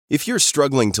If you're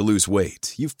struggling to lose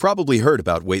weight, you've probably heard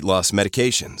about weight loss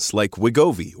medications like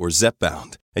Wegovy or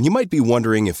Zepbound, and you might be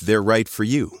wondering if they're right for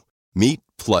you. Meet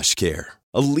PlushCare,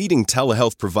 a leading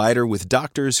telehealth provider with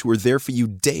doctors who are there for you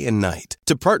day and night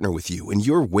to partner with you in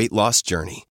your weight loss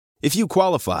journey. If you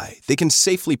qualify, they can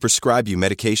safely prescribe you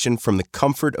medication from the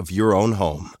comfort of your own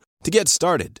home. To get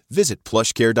started, visit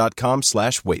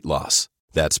plushcare.com/weightloss.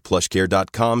 That's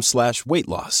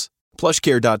plushcare.com/weightloss.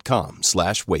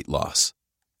 plushcare.com/weightloss.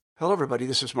 Hello, everybody.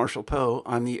 This is Marshall Poe.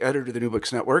 I'm the editor of the New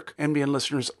Books Network. NBN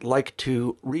listeners like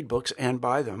to read books and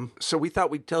buy them. So we thought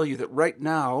we'd tell you that right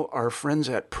now, our friends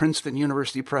at Princeton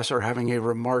University Press are having a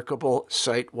remarkable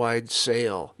site-wide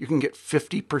sale. You can get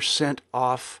 50%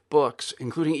 off books,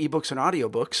 including ebooks and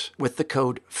audiobooks, with the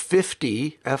code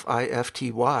 50,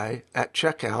 F-I-F-T-Y, at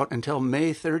checkout until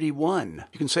May 31.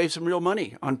 You can save some real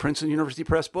money on Princeton University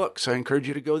Press books. I encourage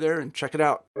you to go there and check it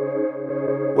out.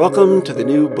 Welcome to the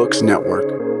New Books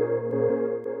Network.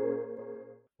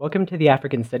 Welcome to the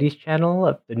African Studies channel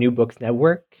of the New Books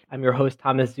Network. I'm your host,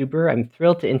 Thomas Zuber. I'm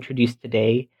thrilled to introduce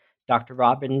today Dr.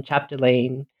 Robin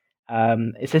Chapdelaine,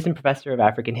 Assistant Professor of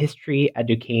African History at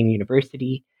Duquesne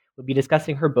University. We'll be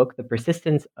discussing her book, The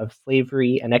Persistence of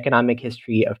Slavery: An Economic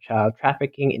History of Child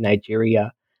Trafficking in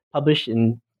Nigeria, published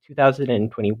in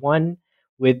 2021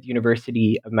 with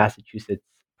University of Massachusetts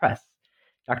Press.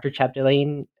 Dr.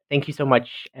 Chapdelaine, thank you so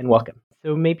much and welcome.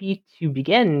 So maybe to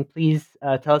begin, please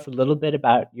tell us a little bit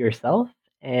about yourself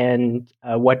and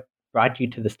what brought you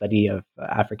to the study of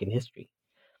African history.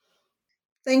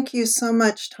 Thank you so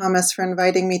much, Thomas, for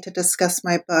inviting me to discuss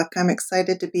my book. I'm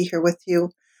excited to be here with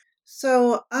you.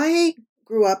 So I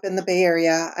grew up in the Bay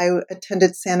Area. I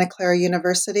attended Santa Clara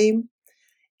University,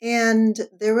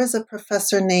 and there was a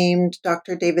professor named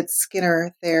Dr. David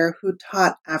Skinner there who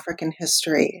taught African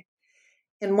history.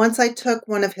 And once I took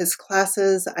one of his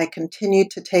classes, I continued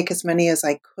to take as many as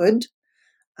I could.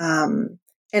 And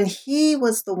he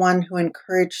was the one who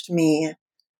encouraged me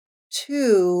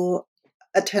to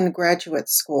attend graduate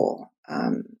school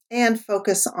and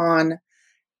focus on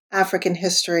African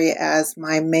history as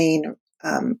my main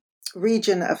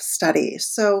region of study.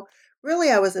 So really,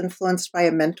 I was influenced by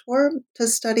a mentor to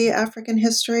study African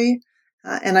history,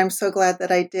 and I'm so glad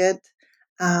that I did.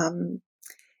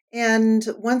 And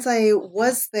once I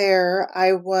was there,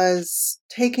 I was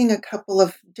taking a couple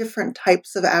of different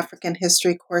types of African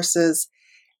history courses.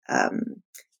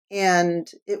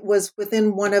 And it was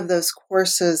within one of those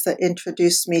courses that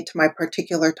introduced me to my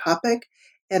particular topic.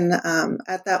 And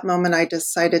at that moment, I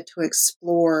decided to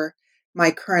explore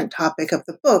my current topic of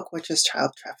the book, which is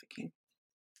child trafficking.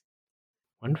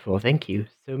 Wonderful, thank you.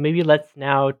 So maybe let's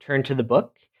now turn to the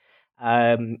book.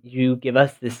 You give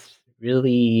us this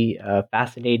really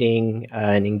fascinating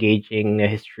and engaging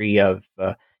history of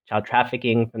child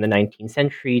trafficking from the 19th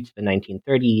century to the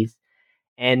 1930s.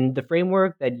 And the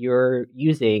framework that you're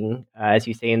using, as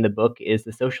you say in the book, is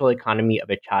the social economy of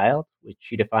a child,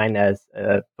 which you define as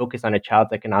a focus on a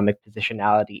child's economic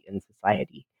positionality in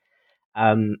society.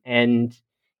 And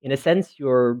in a sense,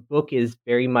 your book is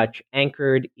very much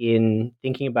anchored in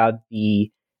thinking about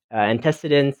the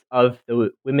antecedents of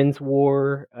the Women's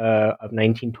War of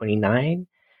 1929.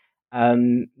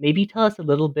 Maybe tell us a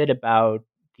little bit about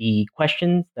the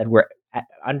questions that were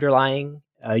underlying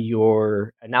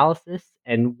your analysis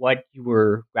and what you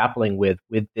were grappling with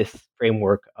this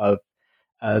framework of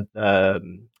the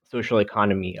social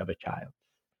economy of a child.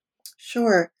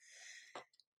 Sure.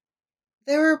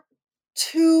 There were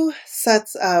two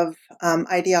sets of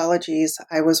ideologies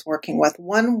I was working with.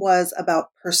 One was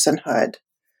about personhood.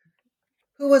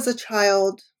 Who was a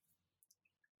child?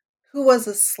 Who was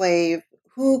a slave?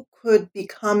 Who could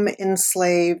become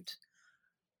enslaved?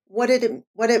 What it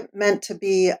meant to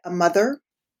be a mother?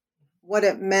 What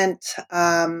it meant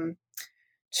to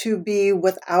be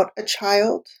without a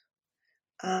child?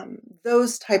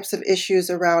 Those types of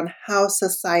issues around how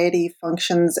society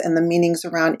functions and the meanings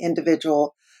around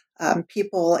individual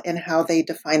people and how they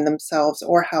define themselves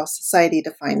or how society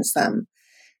defines them.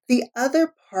 The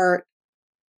other part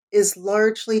is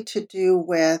largely to do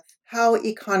with how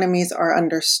economies are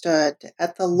understood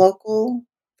at the local,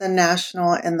 the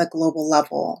national, and the global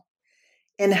level,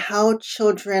 and how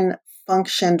children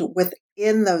functioned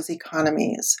within those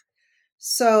economies.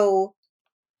 So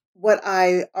what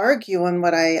I argue and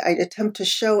what I attempt to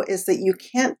show is that you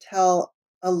can't tell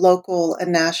a local, a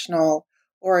national,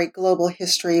 or a global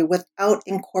history without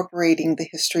incorporating the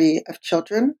history of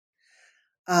children.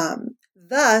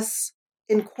 Thus,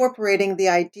 incorporating the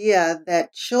idea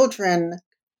that children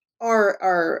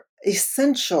are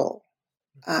essential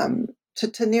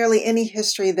to nearly any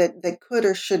history that could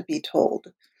or should be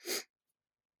told.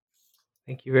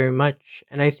 Thank you very much.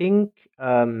 And I think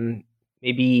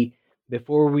maybe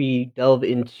before we delve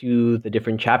into the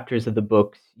different chapters of the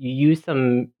books, you use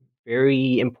some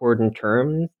very important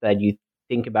terms that you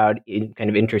think about in kind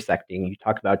of intersecting. You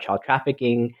talk about child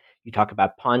trafficking, you talk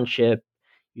about pawnship,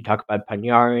 you talk about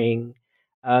panyaring.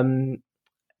 Um,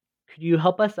 could you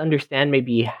help us understand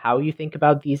maybe how you think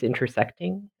about these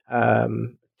intersecting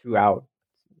throughout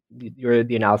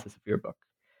the analysis of your book?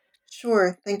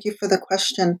 Sure. Thank you for the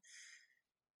question.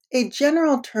 A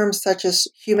general term such as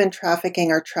human trafficking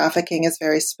or trafficking is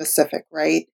very specific,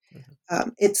 right?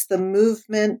 It's the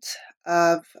movement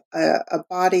of a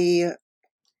body.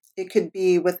 It could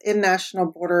be within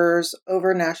national borders,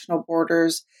 over national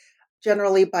borders,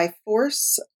 generally by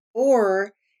force,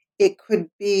 or it could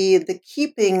be the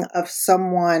keeping of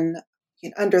someone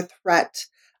under threat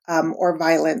or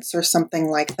violence or something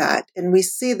like that. And we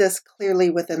see this clearly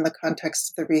within the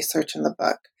context of the research in the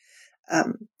book.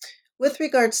 Um, with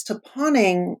regards to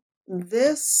pawning,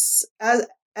 this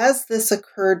as this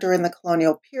occurred during the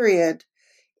colonial period,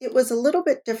 it was a little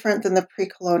bit different than the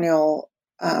pre-colonial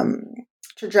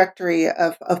trajectory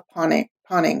of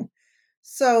pawning.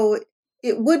 So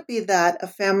it would be that a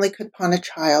family could pawn a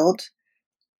child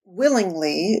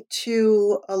willingly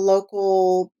to a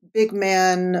local big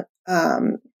man,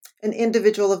 an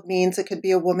individual of means. It could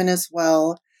be a woman as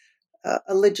well,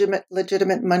 a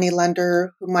legitimate money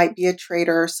lender who might be a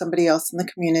trader or somebody else in the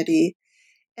community.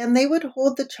 And they would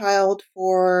hold the child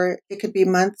for, it could be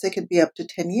months, it could be up to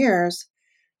 10 years.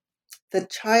 The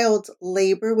child's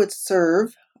labor would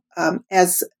serve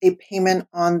as a payment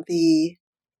on the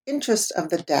interest of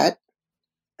the debt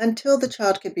until the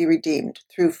child could be redeemed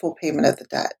through full payment of the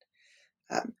debt.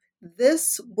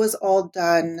 This was all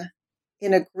done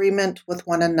in agreement with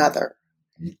one another.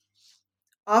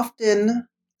 Often,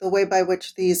 the way by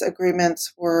which these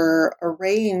agreements were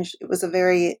arranged, it was a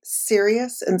very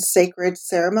serious and sacred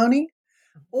ceremony,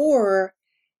 or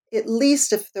at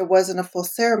least if there wasn't a full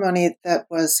ceremony that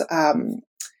was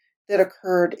that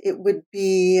occurred, it would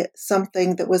be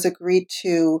something that was agreed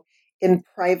to in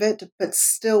private, but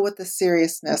still with the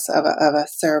seriousness of a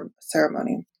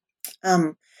ceremony.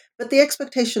 But the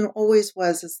expectation always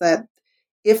was is that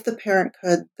if the parent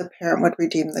could, the parent would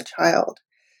redeem the child.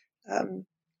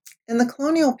 In the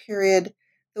colonial period,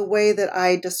 the way that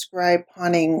I describe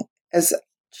pawning as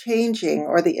changing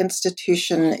or the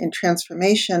institution in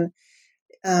transformation,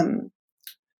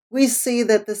 we see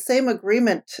that the same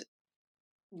agreement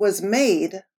was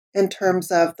made in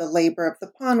terms of the labor of the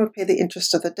pawn would pay the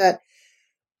interest of the debt.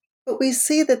 But we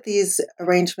see that these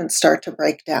arrangements start to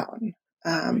break down.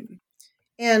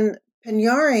 And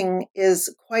penyaring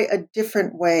is quite a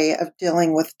different way of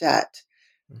dealing with debt.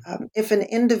 If an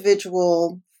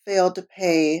individual failed to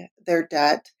pay their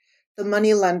debt, the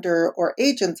moneylender or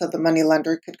agents of the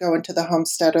moneylender could go into the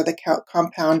homestead or the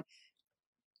compound.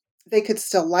 They could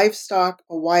steal livestock,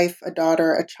 a wife, a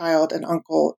daughter, a child, an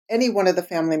uncle, any one of the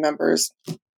family members,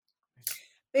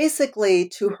 basically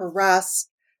to harass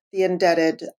the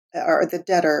indebted or the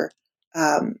debtor,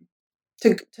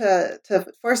 to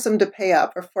force them to pay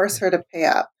up or force her to pay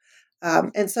up.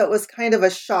 And so it was kind of a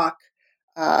shock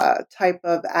type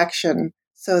of action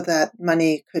so that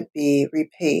money could be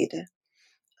repaid.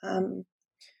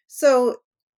 So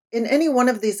in any one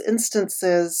of these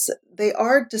instances, they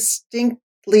are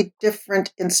distinctly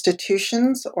different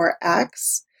institutions or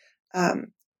acts.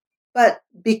 But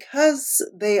because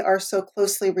they are so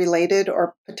closely related,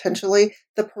 or potentially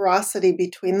the porosity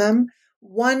between them,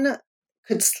 one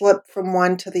could slip from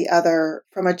one to the other,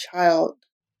 from a child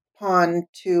pawn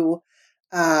to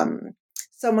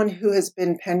someone who has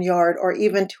been penyared, or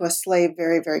even to a slave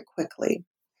very, very quickly.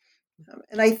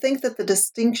 And I think that the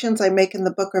distinctions I make in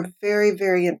the book are very,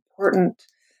 very important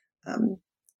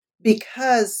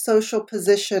because social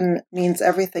position means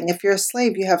everything. If you're a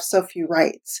slave, you have so few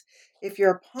rights. If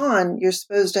you're a pawn, you're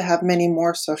supposed to have many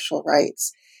more social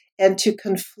rights. And to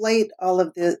conflate all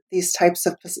of these types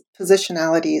of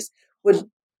positionalities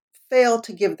would fail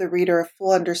to give the reader a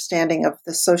full understanding of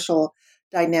the social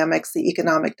dynamics, the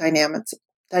economic dynamics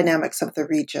of the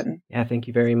region. Yeah, thank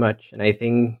you very much. And I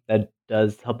think that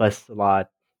does help us a lot,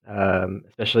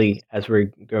 especially as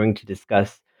we're going to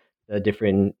discuss the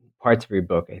different parts of your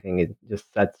book. I think it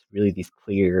just sets really these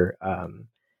clear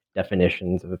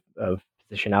definitions of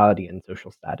positionality and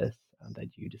social status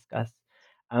that you discuss.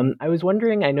 I was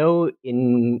wondering, I know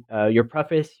in your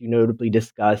preface, you notably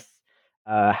discuss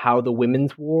how the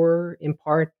Women's War, in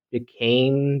part,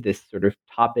 became this sort of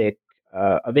topic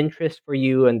of interest for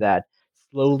you, and that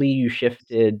slowly you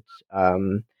shifted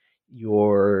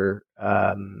your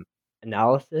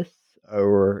analysis,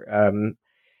 or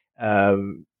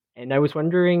And I was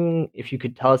wondering if you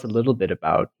could tell us a little bit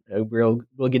about.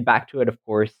 We'll get back to it, of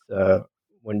course,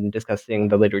 when discussing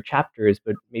the later chapters.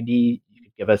 But maybe you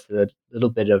could give us a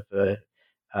little bit of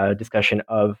a discussion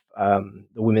of the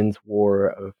Women's War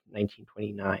of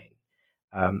 1929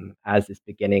 as this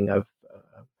beginning of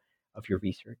your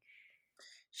research.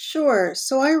 Sure.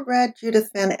 So I read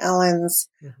Judith Van Allen's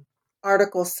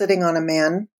article, Sitting on a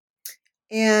Man.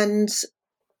 And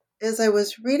as I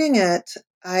was reading it,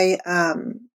 I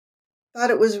thought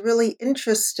it was really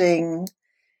interesting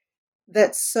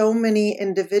that so many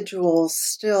individuals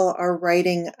still are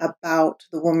writing about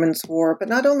the Women's War. But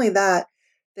not only that,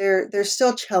 they're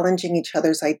still challenging each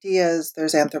other's ideas.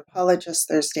 There's anthropologists,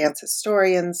 there's dance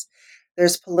historians,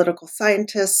 there's political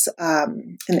scientists,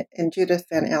 and Judith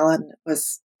Van Allen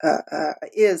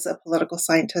is a political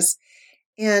scientist.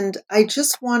 And I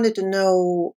just wanted to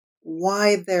know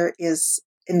why there is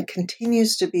and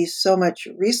continues to be so much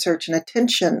research and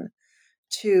attention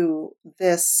to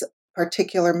this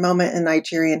particular moment in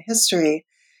Nigerian history.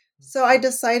 So I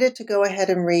decided to go ahead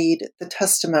and read the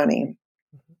testimony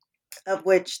of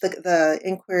which the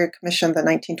Inquiry Commission, the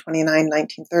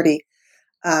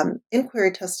 1929-1930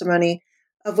 inquiry testimony,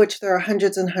 of which there are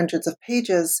hundreds and hundreds of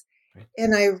pages.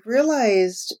 And I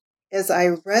realized as I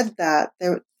read that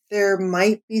there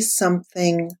might be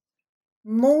something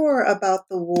more about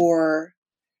the war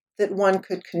that one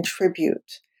could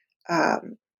contribute.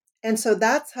 And so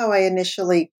that's how I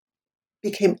initially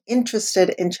became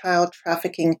interested in child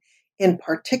trafficking in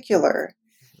particular.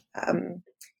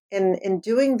 In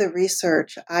doing the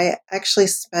research, I actually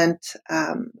spent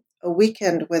a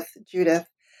weekend with Judith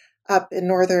up in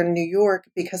northern New York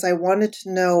because I wanted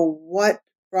to know what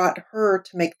brought her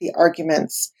to make the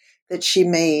arguments that she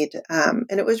made.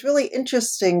 And it was really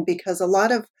interesting because a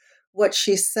lot of what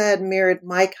she said mirrored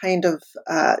my kind of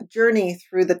journey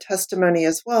through the testimony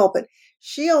as well. But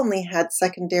she only had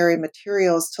secondary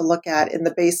materials to look at in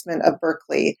the basement of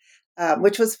Berkeley,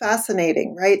 which was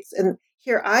fascinating, right? And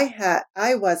here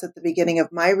I was at the beginning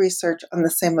of my research on the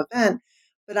same event,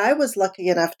 but I was lucky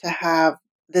enough to have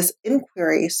this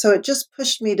inquiry. So it just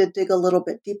pushed me to dig a little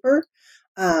bit deeper.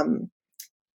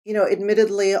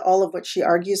 Admittedly, all of what she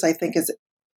argues, I think, is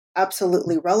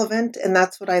absolutely relevant. And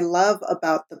that's what I love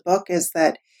about the book is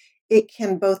that it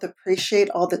can both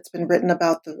appreciate all that's been written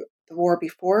about the war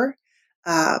before,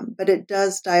 but it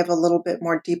does dive a little bit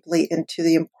more deeply into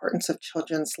the importance of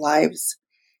children's lives.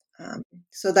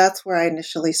 So that's where I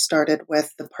initially started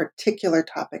with the particular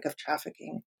topic of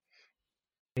trafficking.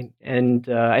 And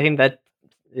I think that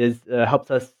helps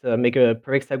us make a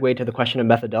perfect segue to the question of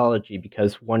methodology,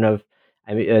 because one of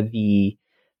the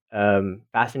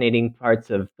fascinating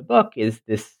parts of the book is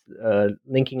this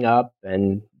linking up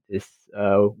and this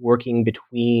working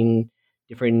between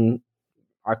different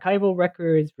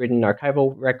written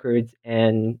archival records,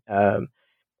 and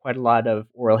quite a lot of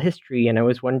oral history. And I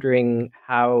was wondering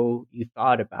how you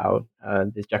thought about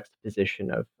this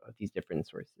juxtaposition of these different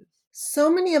sources.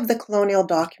 So many of the colonial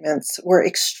documents were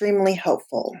extremely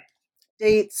helpful.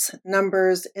 Dates,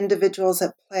 numbers, individuals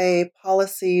at play,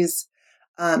 policies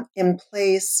in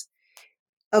place.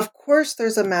 Of course,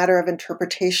 there's a matter of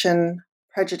interpretation,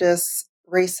 prejudice,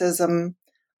 racism,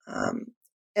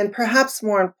 and perhaps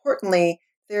more importantly,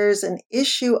 there's an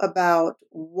issue about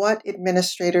what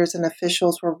administrators and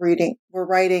officials were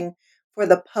writing for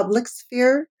the public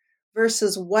sphere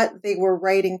versus what they were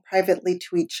writing privately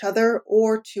to each other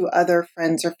or to other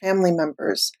friends or family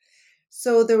members.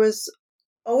 So there was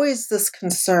always this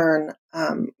concern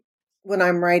when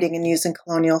I'm writing and using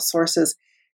colonial sources.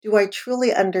 Do I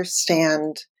truly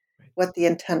understand what the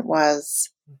intent was,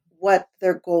 what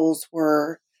their goals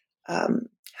were,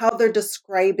 how they're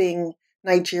describing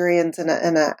Nigerians in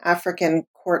an African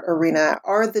court arena?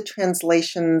 Are the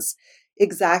translations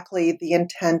exactly the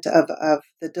intent of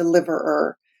the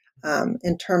deliverer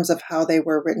in terms of how they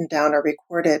were written down or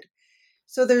recorded?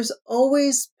 So there's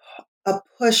always a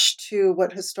push to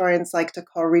what historians like to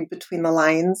call read between the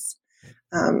lines,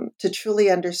 to truly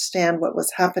understand what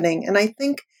was happening. And I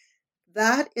think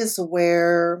that is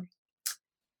where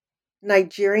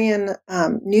Nigerian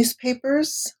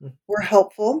newspapers were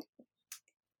helpful.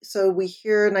 So we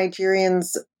hear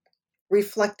Nigerians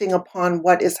reflecting upon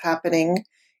what is happening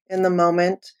in the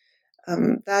moment.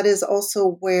 That is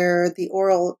also where the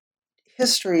oral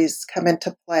histories come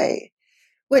into play,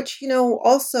 which,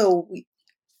 also we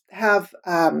have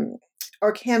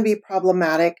or can be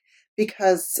problematic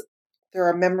because there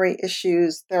are memory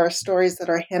issues. There are stories that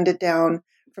are handed down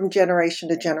from generation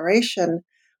to generation.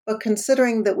 But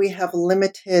considering that we have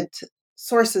limited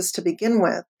sources to begin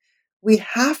with, we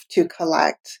have to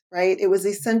collect, right? It was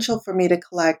essential for me to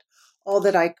collect all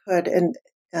that I could. And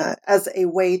as a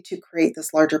way to create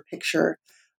this larger picture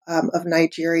of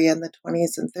Nigeria in the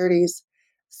 20s and 30s.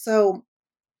 So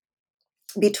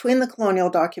between the colonial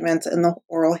documents and the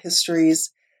oral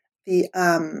histories, the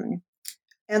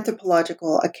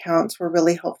anthropological accounts were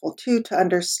really helpful too to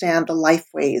understand the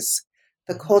lifeways,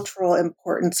 the cultural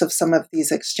importance of some of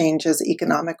these exchanges,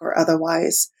 economic or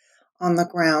otherwise, on the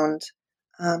ground.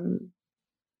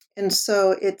 And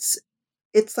so it's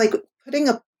like putting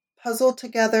a puzzle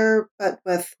together, but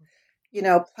with,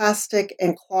 plastic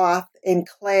and cloth and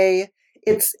clay.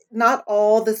 It's not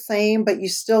all the same, but you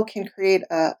still can create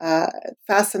a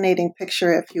fascinating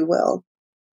picture, if you will.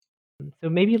 So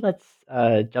maybe let's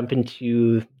jump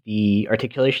into the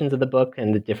articulations of the book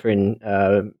and the different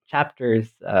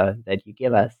chapters that you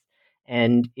give us.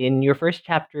 And in your first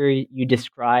chapter, you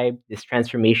describe this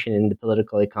transformation in the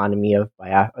political economy of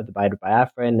the Bight of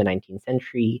Biafra in the 19th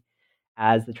century.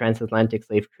 As the transatlantic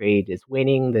slave trade is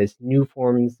waning, there's new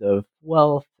forms of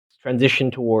wealth,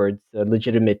 transition towards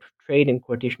legitimate trade in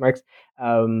quotation marks,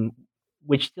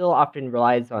 which still often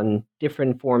relies on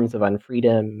different forms of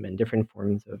unfreedom and different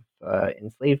forms of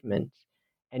enslavement.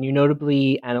 And you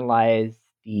notably analyze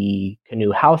the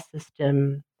canoe house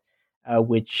system,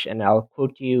 which, and I'll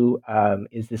quote you,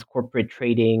 is this corporate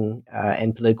trading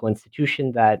and political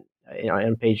institution that,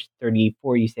 on page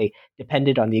 34, you say,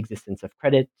 depended on the existence of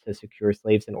credit to secure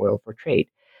slaves and oil for trade.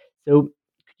 So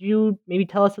could you maybe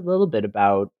tell us a little bit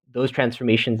about those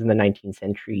transformations in the 19th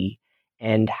century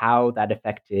and how that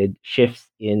affected shifts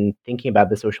in thinking about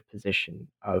the social position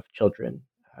of children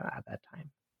at that time?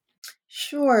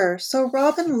 Sure. So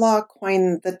Robin Law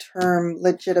coined the term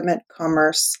legitimate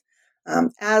commerce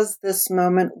as this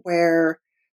moment where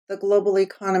the global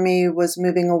economy was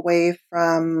moving away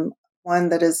from one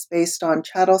that is based on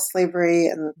chattel slavery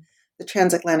and the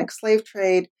transatlantic slave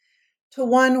trade to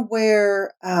one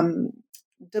where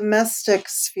domestic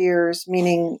spheres,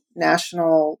 meaning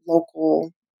national,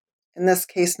 local, in this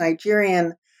case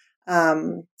Nigerian,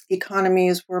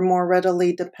 economies were more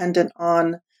readily dependent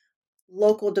on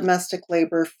local domestic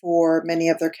labor for many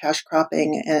of their cash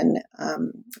cropping and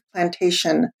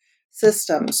plantation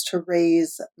systems to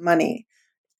raise money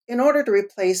in order to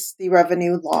replace the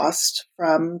revenue lost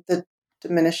from the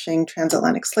diminishing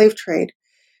transatlantic slave trade.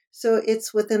 So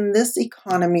it's within this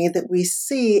economy that we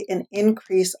see an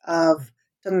increase of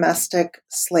domestic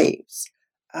slaves.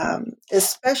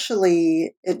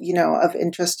 Especially, of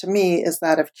interest to me is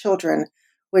that of children,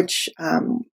 which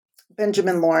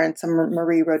Benjamin Lawrence and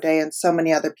Marie Rodet and so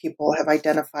many other people have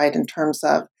identified in terms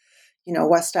of,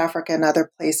 West Africa and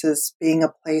other places being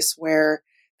a place where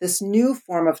this new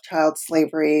form of child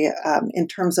slavery, in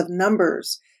terms of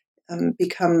numbers,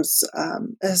 becomes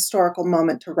a historical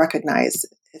moment to recognize.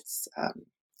 It's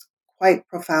quite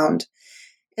profound.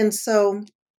 And so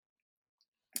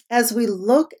as we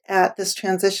look at this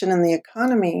transition in the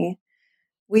economy,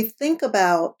 we think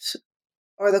about,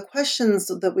 or the questions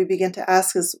that we begin to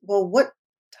ask is, well, what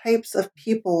types of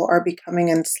people are becoming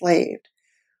enslaved?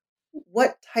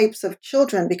 What types of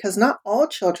children? Because not all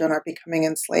children are becoming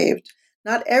enslaved.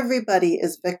 Not everybody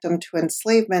is victim to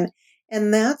enslavement.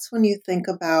 And that's when you think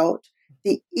about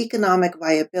the economic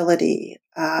viability,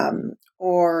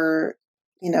 or,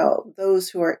 those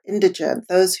who are indigent,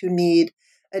 those who need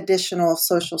additional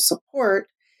social support.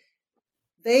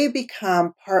 They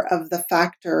become part of the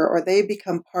factor, or they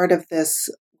become part of this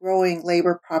growing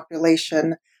labor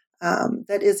population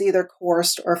that is either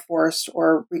coerced or forced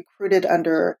or recruited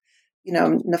under,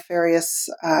 nefarious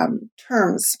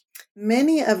terms.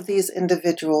 Many of these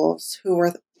individuals who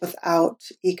were without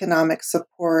economic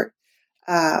support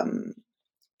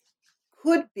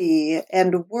could be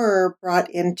and were brought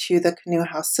into the canoe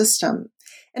house system.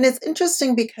 And it's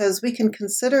interesting because we can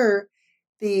consider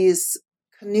these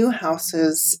canoe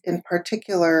houses in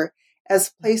particular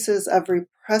as places of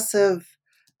repressive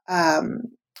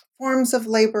forms of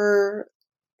labor.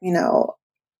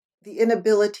 The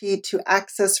inability to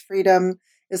access freedom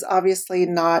is obviously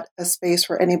not a space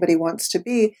where anybody wants to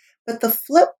be. But the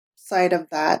flip side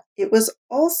of that, it was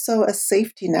also a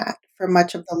safety net for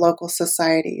much of the local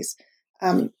societies.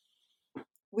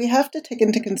 We have to take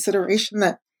into consideration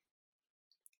that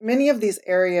many of these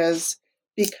areas,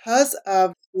 because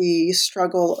of the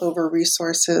struggle over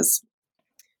resources,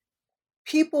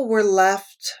 people were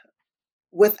left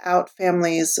without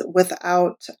families,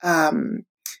 without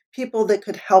people that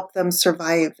could help them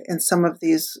survive in some of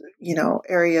these,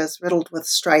 areas riddled with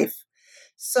strife.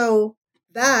 So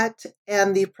that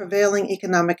and the prevailing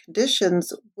economic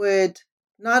conditions would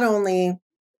not only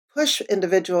push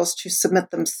individuals to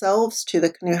submit themselves to the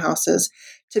canoe houses,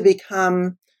 to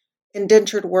become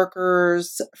indentured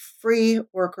workers, free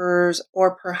workers,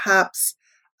 or perhaps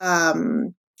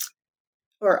or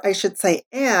I should say,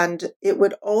 and it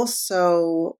would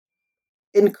also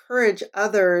encourage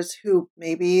others who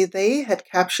maybe they had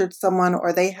captured someone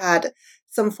or they had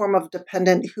some form of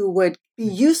dependent who would be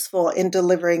useful in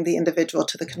delivering the individual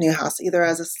to the canoe house, either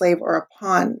as a slave or a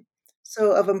pawn.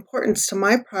 So of importance to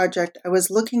my project, I was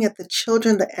looking at the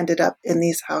children that ended up in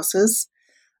these houses.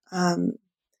 And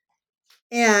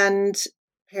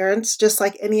parents, just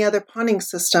like any other pawning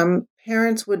system,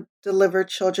 parents would deliver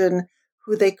children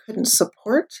who they couldn't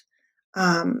support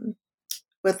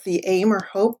with the aim or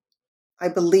hope, I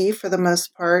believe, for the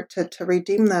most part, to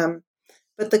redeem them.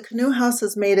 But the canoe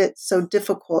houses made it so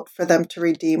difficult for them to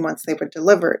redeem once they were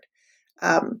delivered.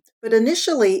 But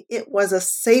initially, it was a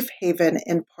safe haven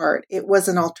in part. It was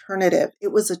an alternative.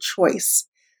 It was a choice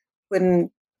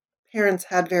when parents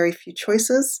had very few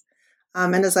choices.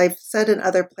 And as I've said in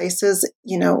other places,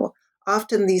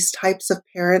 often these types of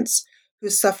parents who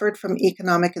suffered from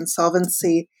economic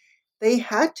insolvency, they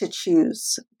had to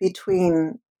choose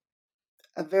between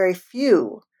a very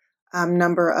few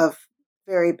number of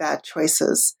very bad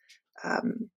choices.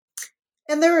 And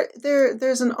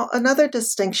there's another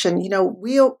distinction.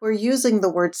 We're using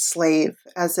the word slave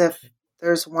as if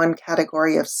there's one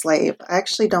category of slave. I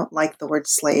actually don't like the word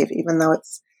slave, even though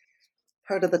it's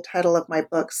part of the title of my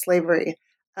book, Slavery.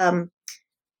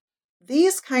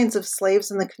 These kinds of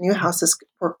slaves in the canoe houses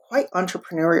were quite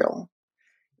entrepreneurial.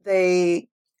 They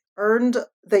had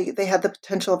the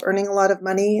potential of earning a lot of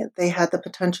money. They had the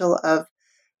potential of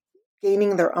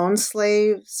gaining their own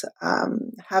slaves,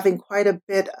 having quite a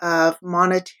bit of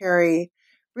monetary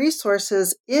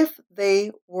resources if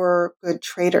they were good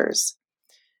traders.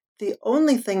 The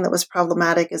only thing that was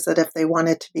problematic is that if they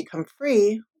wanted to become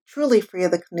free, truly free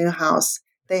of the canoe house,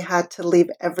 they had to leave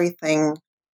everything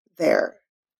there.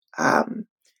 And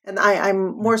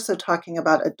I'm more so talking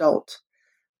about adult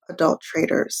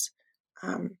traders.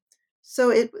 So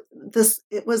it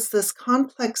was this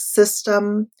complex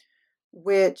system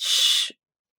which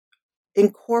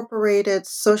incorporated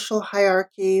social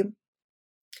hierarchy,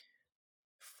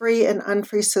 free and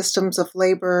unfree systems of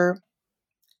labor,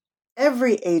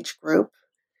 every age group.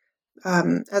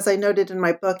 As I noted in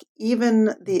my book,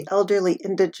 even the elderly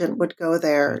indigent would go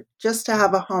there just to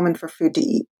have a home and for food to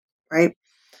eat, right?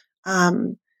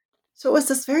 So it was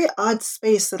this very odd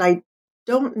space that I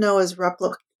don't know is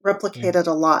replicated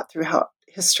a lot throughout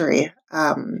history.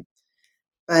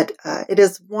 But it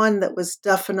is one that was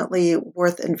definitely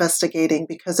worth investigating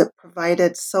because it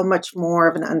provided so much more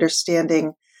of an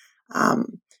understanding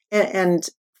and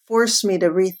forced me to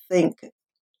rethink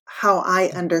how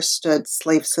I understood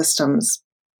slave systems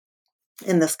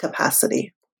in this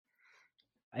capacity.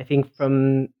 I think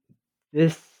from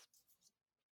this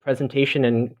presentation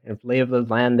and lay of the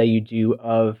land that you do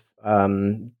of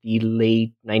the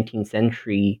late 19th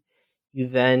century, you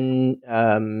then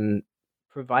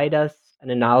provide us an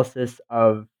analysis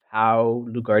of how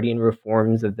Lugardian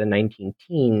reforms of the 19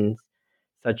 teens,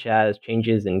 such as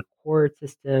changes in court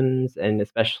systems and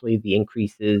especially the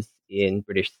increases in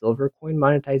British silver coin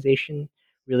monetization,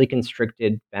 really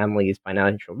constricted families'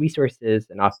 financial resources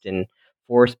and often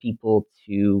forced people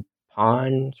to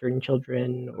pawn certain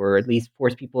children, or at least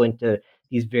force people into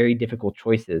these very difficult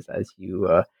choices, as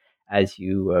you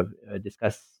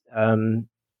discuss.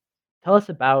 Tell us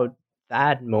about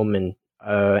that moment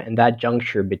and that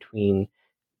juncture between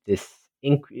this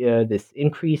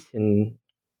increase in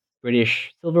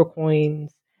British silver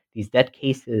coins, these debt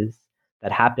cases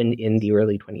that happened in the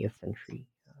early 20th century.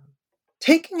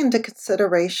 Taking into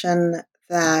consideration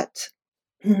that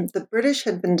the British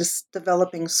had been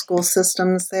developing school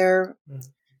systems there,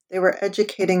 they were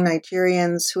educating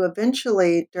Nigerians who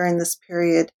eventually, during this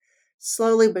period,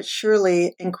 slowly but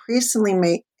surely,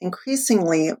 increasingly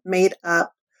made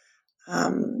up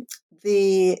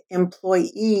the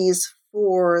employees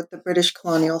for the British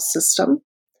colonial system.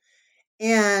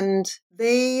 And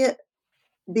they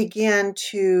began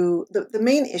to, the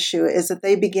main issue is that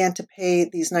they began to pay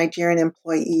these Nigerian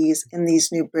employees in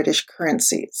these new British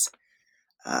currencies.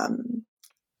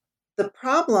 The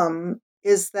problem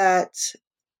is that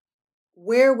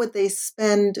where would they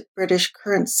spend British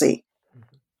currency?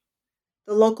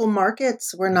 The local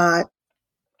markets were not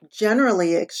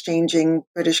generally exchanging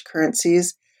British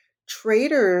currencies.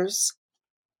 Traders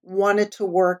wanted to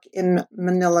work in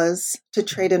Manilas, to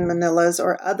trade in Manilas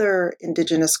or other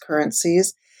indigenous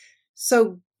currencies.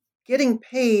 So getting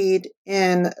paid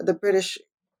in the British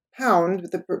pound,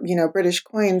 the British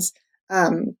coins,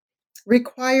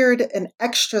 required an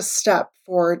extra step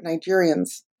for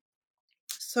Nigerians.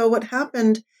 So what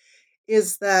happened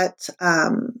is that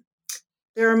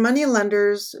There are money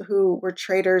lenders who were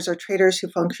traders or traders who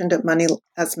functioned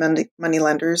as money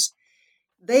lenders.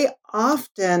 They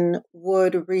often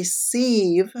would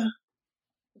receive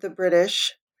the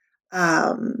British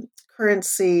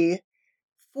currency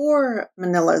for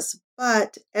Manilas,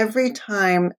 but every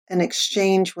time an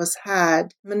exchange was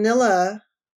had, Manila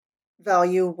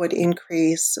value would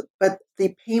increase, but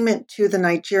the payment to the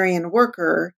Nigerian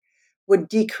worker would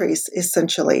decrease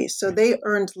essentially. So they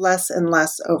earned less and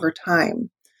less over time.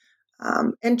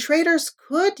 And traders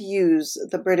could use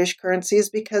the British currencies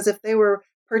because if they were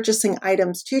purchasing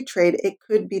items to trade, it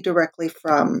could be directly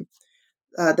from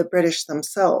the British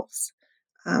themselves.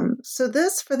 So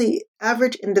this, for the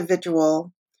average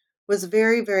individual, was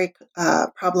very, very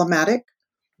problematic.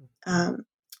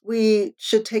 We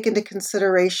should take into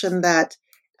consideration that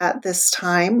at this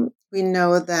time, we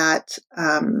know that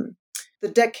the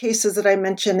debt cases that I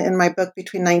mentioned in my book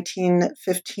between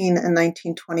 1915 and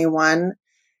 1921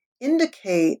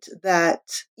 indicate that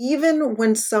even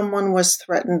when someone was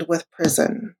threatened with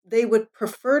prison, they would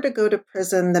prefer to go to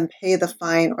prison than pay the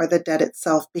fine or the debt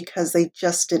itself because they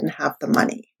just didn't have the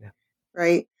money,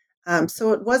 right?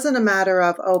 So it wasn't a matter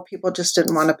of, people just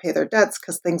didn't want to pay their debts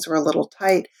because things were a little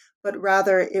tight, but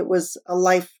rather it was a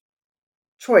life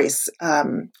choice,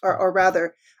 or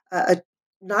rather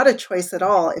not a choice at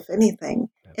all, if anything.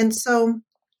 And so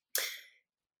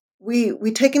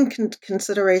we take in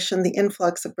consideration the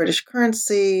influx of British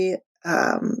currency,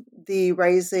 the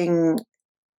rising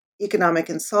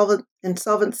economic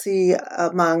insolvency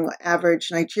among average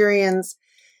Nigerians,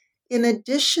 in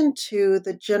addition to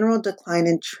the general decline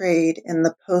in trade in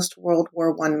the post-World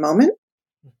War I moment,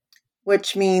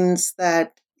 which means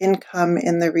that income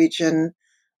in the region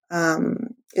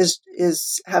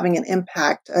is having an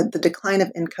impact. The decline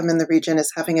of income in the region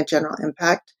is having a general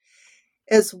impact,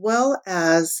 as well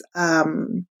as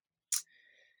the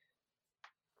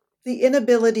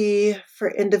inability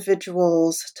for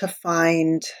individuals to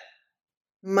find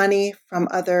money from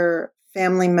other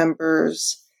family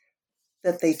members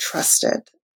that they trusted,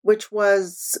 which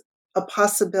was a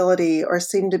possibility or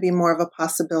seemed to be more of a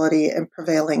possibility in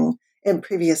prevailing in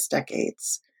previous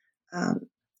decades.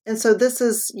 And so this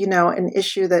is, an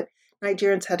issue that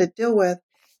Nigerians had to deal with,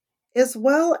 as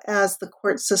well as the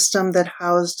court system that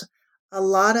housed a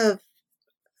lot of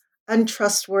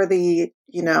untrustworthy,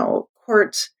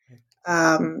 court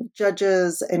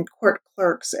judges and court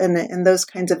clerks and those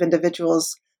kinds of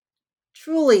individuals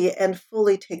truly and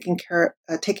fully taking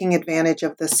advantage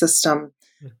of the system,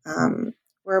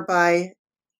 whereby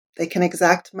they can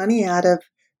exact money out of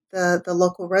the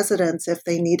local residents if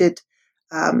they needed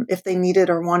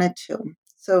or wanted to.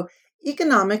 So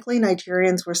economically,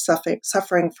 Nigerians were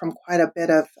suffering from quite a bit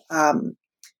of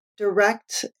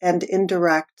direct and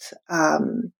indirect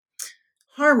harm,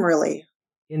 really.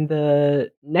 In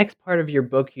the next part of your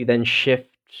book, you then shift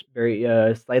very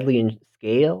slightly in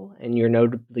scale, and you're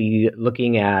notably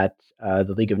looking at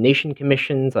the League of Nations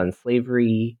commissions on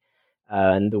slavery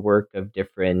and the work of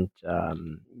different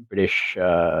British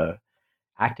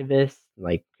activists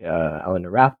like Eleanor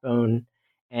Rathbone,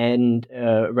 and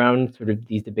around sort of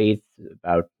these debates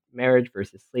about marriage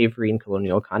versus slavery in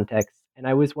colonial contexts. And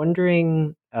I was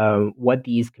wondering what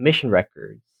these commission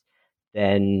records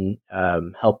then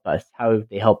how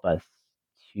they help us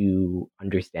to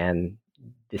understand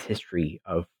this history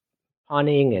of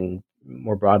pawning and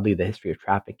more broadly the history of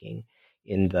trafficking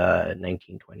in the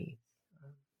 1920s.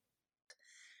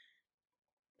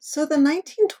 So the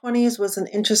 1920s was an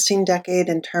interesting decade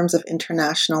in terms of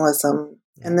internationalism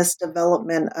and this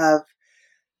development of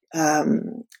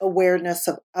awareness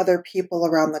of other people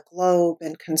around the globe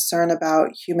and concern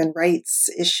about human rights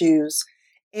issues.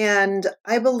 And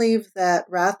I believe that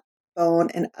Rathbone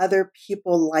and other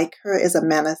people like her is a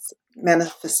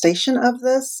manifestation of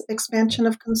this expansion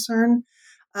of concern.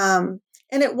 And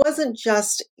it wasn't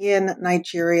just in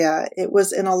Nigeria. It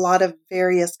was in a lot of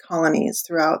various colonies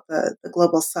throughout the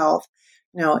global South,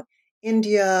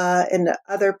 India and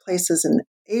other places in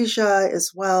Asia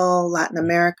as well, Latin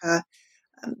America.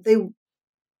 They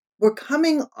were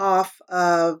coming off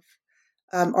of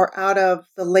or out of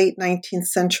the late 19th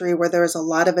century where there was a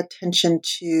lot of attention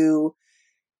to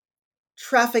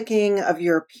trafficking of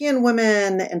European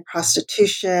women and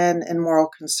prostitution and moral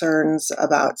concerns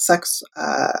about sex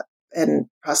and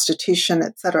prostitution,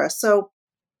 etc. So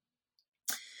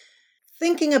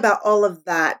thinking about all of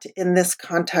that in this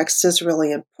context is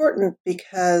really important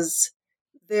because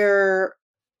there,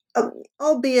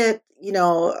 albeit,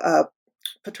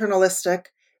 paternalistic,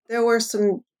 there were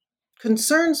some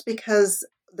concerns because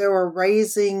there were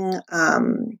rising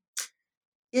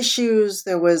issues.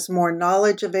 There was more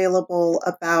knowledge available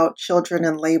about children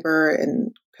and labor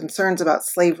and concerns about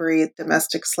slavery,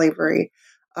 domestic slavery,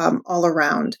 all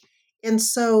around. And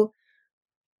so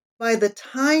by the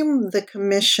time the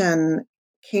commission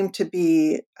came to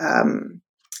be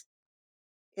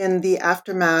in the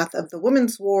aftermath of the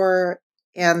Women's War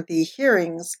and the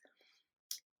hearings,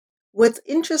 what's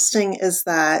interesting is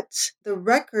that the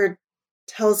record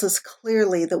tells us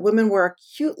clearly that women were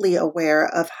acutely aware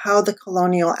of how the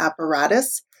colonial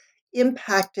apparatus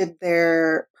impacted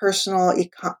their personal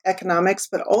economics,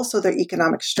 but also their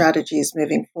economic strategies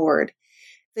moving forward.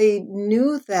 They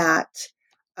knew that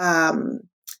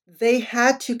they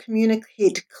had to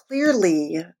communicate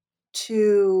clearly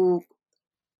to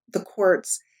the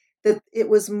courts that it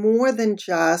was more than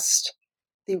just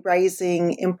the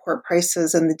rising import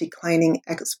prices and the declining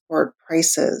export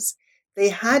prices. They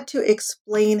had to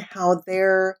explain how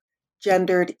their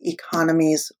gendered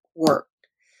economies worked.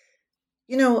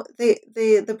 You know,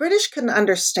 the British couldn't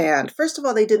understand. First of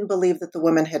all, they didn't believe that the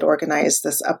women had organized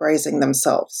this uprising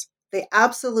themselves. They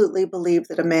absolutely believed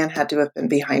that a man had to have been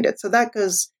behind it. So that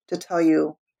goes to tell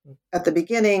you at the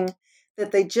beginning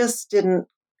that they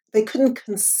couldn't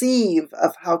conceive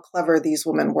of how clever these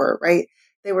women were, right?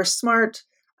 They were smart.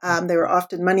 They were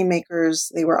often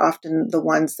moneymakers. They were often the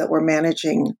ones that were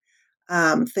managing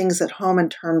things at home in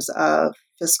terms of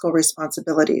fiscal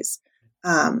responsibilities.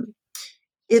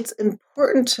 It's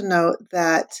important to note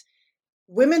that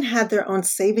women had their own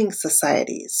saving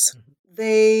societies.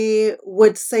 They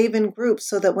would save in groups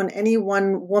so that when any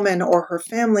one woman or her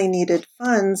family needed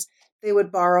funds, they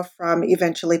would borrow from,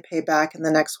 eventually pay back, and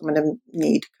the next woman in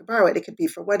need could borrow it. It could be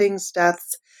for weddings,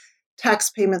 deaths, tax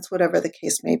payments, whatever the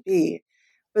case may be.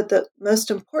 But the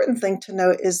most important thing to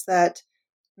note is that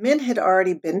men had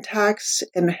already been taxed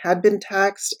and had been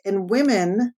taxed, and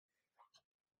women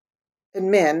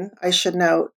and men, I should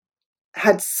note,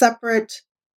 had separate,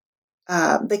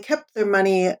 they kept their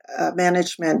money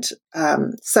management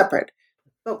separate.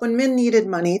 But when men needed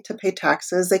money to pay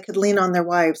taxes, they could lean on their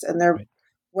wives, and their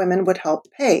women would help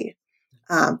pay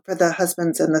for the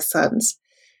husbands and the sons.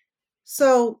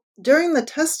 So during the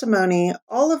testimony,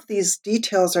 all of these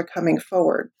details are coming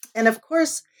forward. And of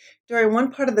course, during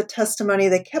one part of the testimony,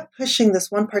 they kept pushing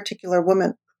this one particular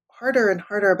woman harder and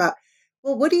harder about,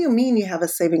 well, what do you mean you have a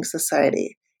saving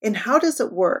society? And how does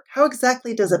it work? How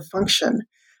exactly does it function?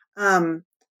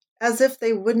 As if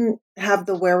they wouldn't have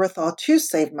the wherewithal to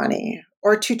save money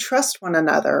or to trust one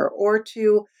another or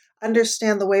to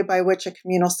understand the way by which a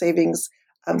communal savings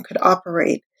could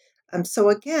operate. So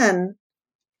again,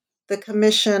 the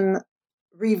commission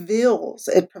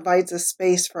it provides a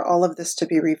space for all of this to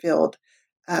be revealed.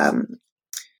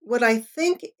 What I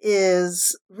think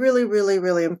is really, really,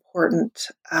 really important,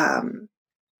 and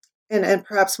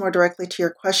perhaps more directly to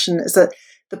your question, is that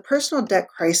the personal debt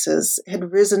crisis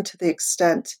had risen to the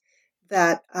extent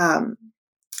that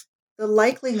the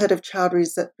likelihood of child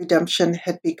redemption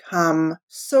had become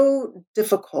so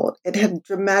difficult. It had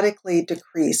dramatically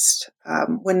decreased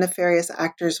when nefarious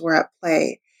actors were at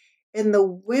play. And the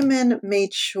women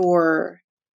made sure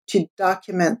to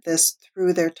document this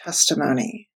through their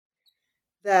testimony,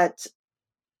 that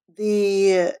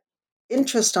the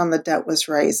interest on the debt was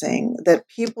rising, that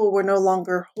people were no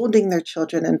longer holding their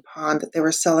children in pawn, that they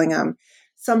were selling them.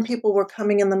 Some people were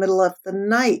coming in the middle of the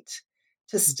night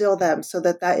to steal them so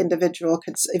that that individual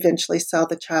could eventually sell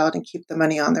the child and keep the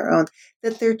money on their own,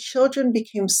 that their children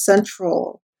became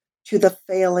central to the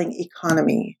failing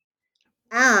economy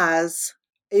as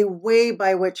a way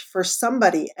by which for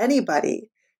anybody,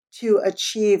 to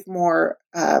achieve more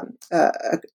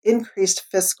increased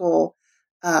fiscal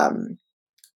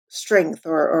strength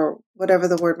or whatever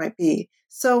the word might be.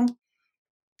 So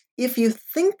if you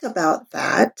think about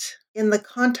that in the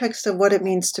context of what it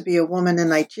means to be a woman in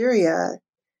Nigeria,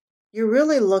 you're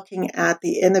really looking at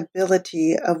the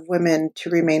inability of women to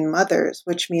remain mothers,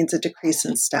 which means a decrease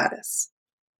in status.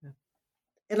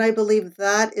 And I believe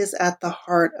that is at the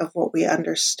heart of what we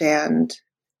understand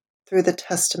through the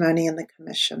testimony in the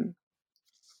commission.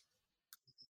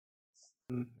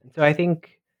 So I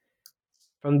think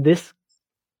from this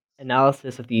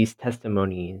analysis of these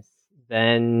testimonies,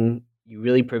 then you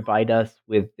really provide us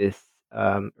with this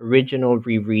original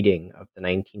rereading of the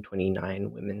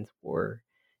 1929 Women's War.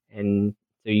 And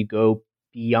so you go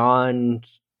beyond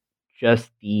just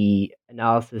the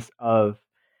analysis of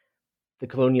the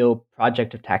colonial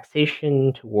project of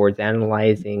taxation towards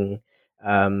analyzing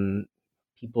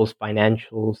people's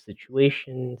financial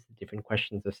situations, different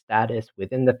questions of status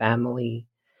within the family.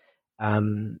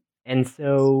 And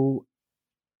so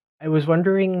I was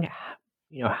wondering,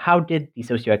 how did the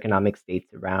socioeconomic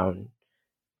states around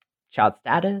child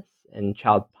status and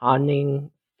child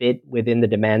pawning fit within the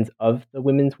demands of the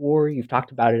women's war? You've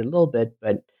talked about it a little bit,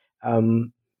 but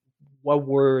um, what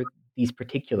were these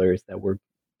particulars that were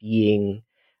being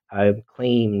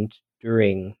claimed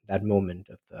during that moment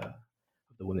of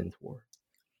the women's war?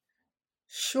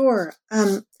 Sure.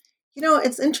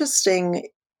 It's interesting.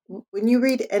 When you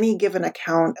read any given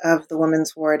account of the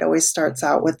Women's War, it always starts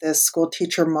out with this school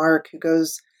teacher, Mark, who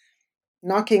goes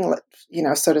knocking,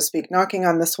 so to speak, knocking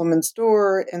on this woman's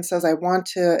door and says, I want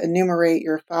to enumerate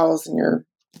your fowls and your,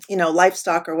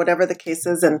 livestock or whatever the case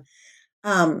is. And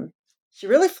she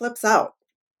really flips out,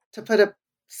 to put it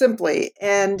simply.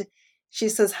 And she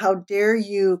says, how dare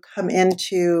you come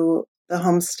into the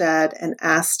homestead and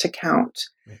ask to count,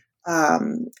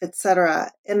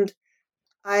 etc. And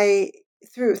I,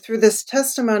 through this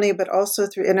testimony, but also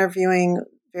through interviewing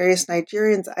various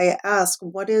Nigerians, I ask,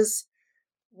 what is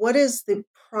the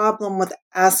problem with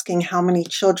asking how many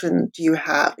children do you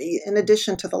have? In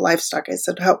addition to the livestock, I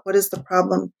said, what is the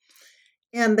problem?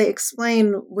 And they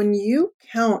explain, when you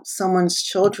count someone's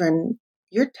children,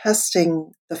 you're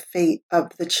testing the fate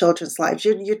of the children's lives.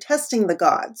 You're testing the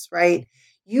gods, right?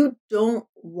 You don't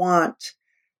want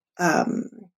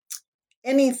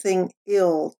anything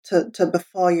ill to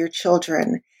befall your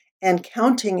children. And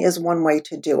counting is one way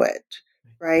to do it,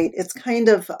 right? It's kind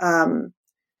of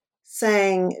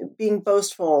being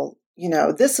boastful,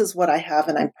 this is what I have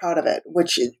and I'm proud of it,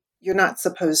 which you're not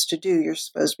supposed to do. You're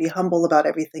supposed to be humble about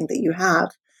everything that you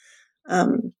have.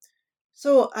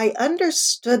 So I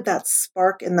understood that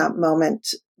spark in that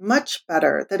moment much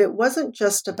better, that it wasn't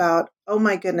just about, oh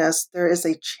my goodness, there is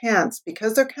a chance,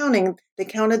 because they're counting, they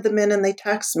counted the men and they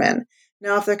taxed men.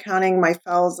 Now, if they're counting my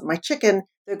fowls and my chicken,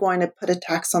 they're going to put a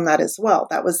tax on that as well.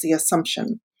 That was the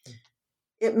assumption.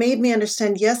 It made me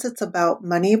understand, yes, it's about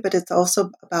money, but it's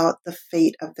also about the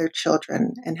fate of their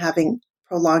children and having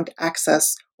prolonged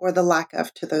access or the lack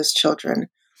of to those children.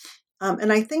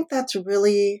 And I think that's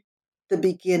really the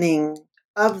beginning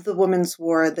of the Women's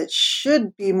War that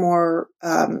should be more,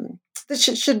 that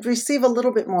should receive a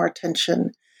little bit more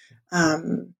attention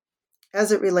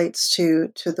as it relates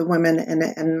to the women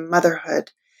and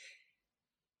motherhood.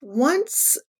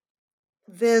 Once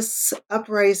this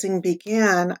uprising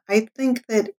began, I think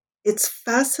that it's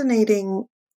fascinating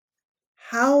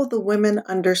how the women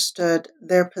understood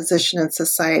their position in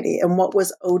society and what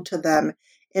was owed to them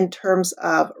in terms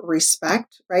of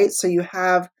respect, right? So you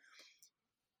have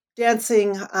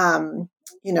dancing,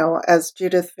 as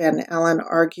Judith Van Allen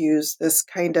argues, this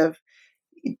kind of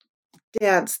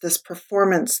dance, this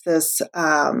performance, this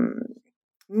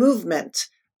movement,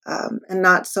 and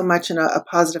not so much in a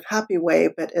positive, happy way,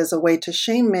 but as a way to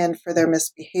shame men for their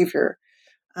misbehavior.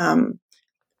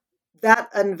 That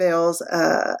unveils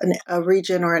a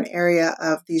region or an area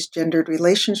of these gendered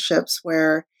relationships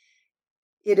where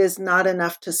it is not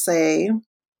enough to say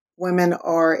women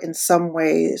are in some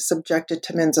way subjected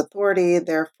to men's authority,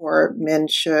 therefore men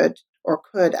should or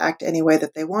could act any way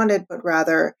that they wanted, but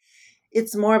rather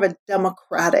it's more of a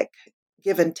democratic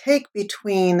give and take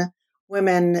between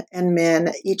women and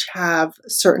men. Each have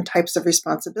certain types of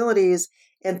responsibilities,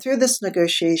 and through this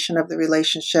negotiation of the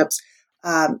relationships,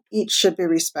 each should be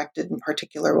respected in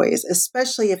particular ways,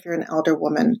 especially if you're an elder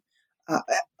woman.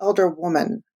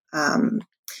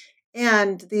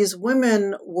 And these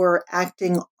women were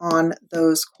acting on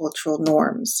those cultural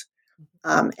norms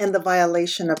and the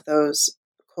violation of those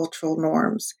cultural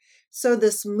norms. So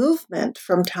this movement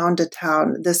from town to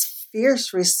town, this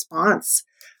fierce response,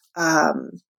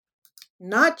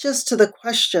 not just to the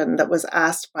question that was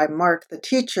asked by Mark, the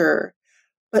teacher,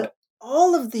 but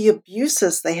all of the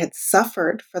abuses they had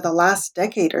suffered for the last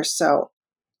decade or so,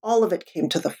 all of it came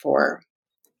to the fore.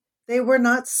 They were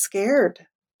not scared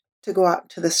to go out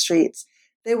to the streets.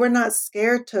 They were not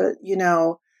scared to,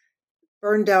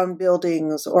 burn down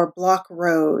buildings or block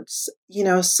roads.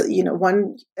 As you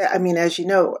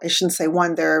know, I shouldn't say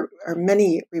one, there are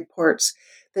many reports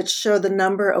that show the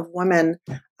number of women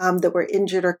that were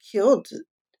injured or killed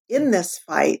in this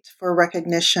fight for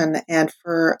recognition and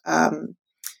for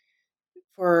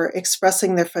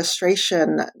expressing their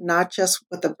frustration, not just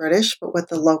with the British, but with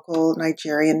the local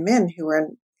Nigerian men who were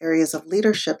in areas of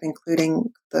leadership,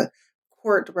 including the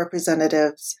court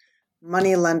representatives,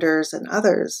 money lenders, and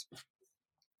others.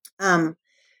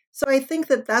 So I think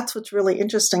that that's what's really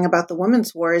interesting about the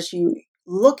Women's War is you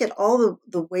look at all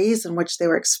the ways in which they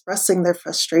were expressing their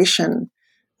frustration.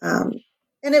 And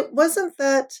it wasn't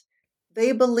that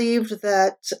they believed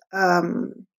that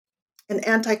an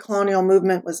anti-colonial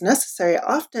movement was necessary.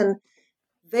 Often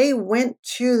they went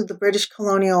to the British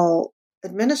colonial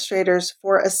administrators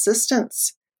for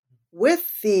assistance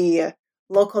with the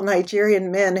local Nigerian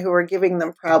men who were giving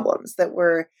them problems, that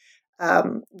were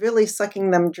really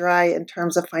sucking them dry in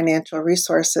terms of financial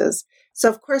resources. So,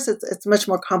 of course, it's much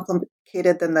more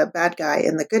complicated than the bad guy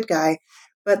and the good guy.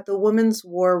 But the Women's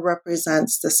War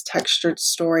represents this textured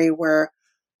story where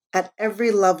at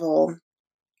every level,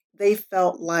 they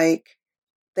felt like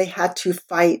they had to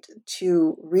fight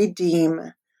to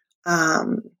redeem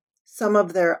some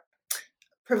of their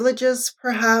privileges,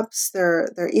 perhaps,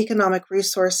 their economic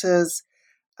resources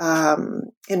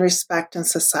in respect in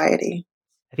society.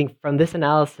 I think from this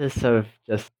analysis of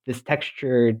just this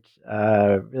textured,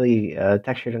 really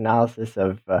textured analysis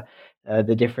of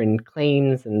the different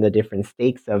claims and the different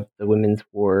stakes of the Women's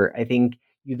War, I think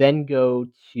you then go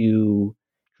to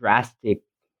drastic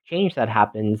change that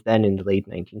happens then in the late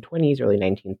 1920s, early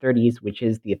 1930s, which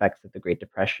is the effects of the Great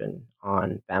Depression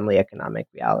on family economic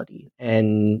reality.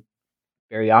 And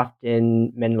very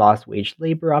often, men lost wage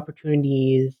labor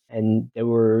opportunities, and there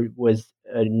was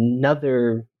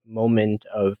another moment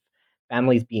of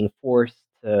families being forced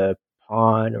to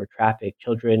pawn or traffic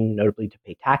children, notably to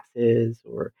pay taxes,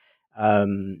 or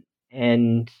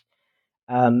and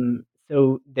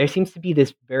so there seems to be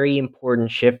this very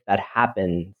important shift that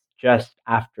happens just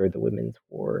after the Women's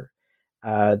War.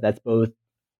 That's both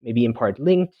maybe in part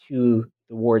linked to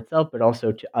the war itself, but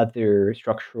also to other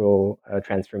structural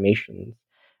transformations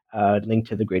linked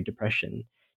to the Great Depression.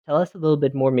 Tell us a little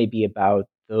bit more, maybe, about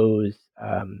those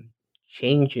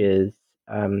changes.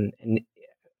 And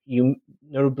you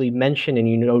notably mention and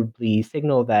you notably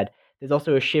signal that there's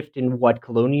also a shift in what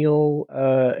colonial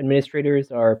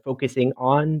administrators are focusing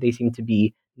on. They seem to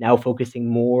be now focusing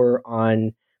more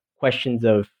on questions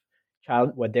of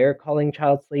what they're calling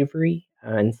child slavery.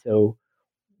 And so,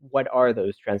 what are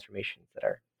those transformations that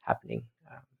are happening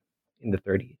in the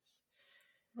 30s?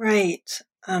 Right.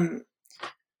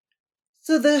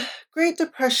 So the Great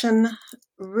Depression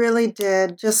really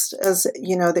did, just as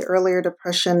the earlier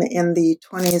depression in the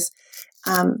 20s,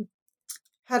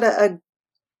 had a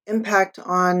impact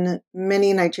on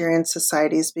many Nigerian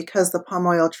societies because the palm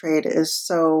oil trade is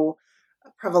so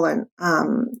prevalent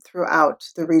throughout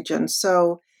the region.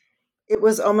 So it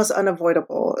was almost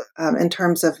unavoidable in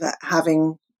terms of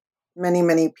having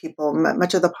many people,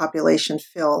 much of the population,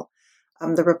 feel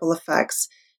the ripple effects.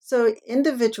 So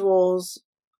individuals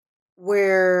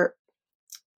where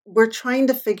we're trying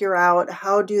to figure out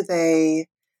how do they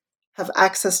have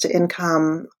access to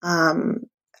income,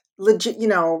 legit,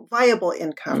 viable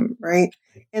income, right?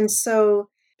 And so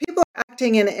people are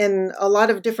acting in a lot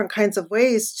of different kinds of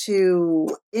ways to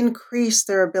increase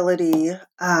their ability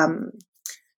to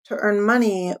earn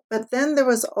money. But then there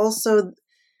was also,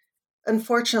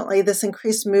 unfortunately, this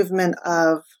increased movement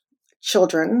of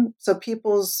children. So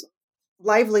people's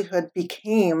livelihood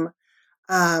became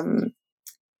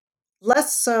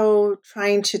less so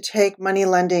trying to take money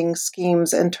lending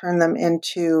schemes and turn them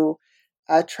into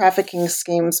trafficking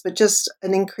schemes, but just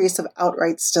an increase of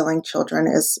outright stealing children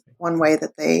is one way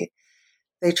that they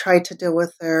try to deal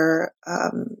with their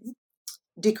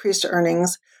decreased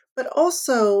earnings. But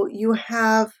also you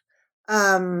have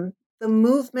the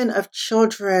movement of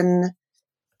children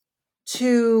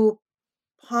to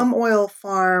palm oil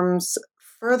farms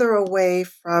further away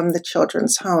from the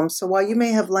children's homes. So while you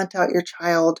may have lent out your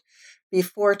child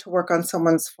before to work on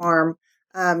someone's farm,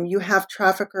 you have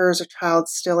traffickers or child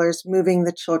stealers moving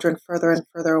the children further and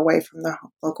further away from their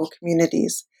local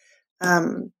communities.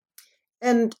 And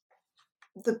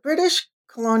the British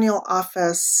Colonial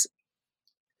Office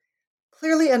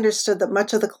clearly understood that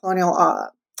much of the colonial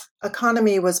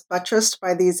economy was buttressed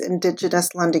by these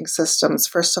indigenous lending systems,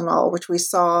 first of all, which we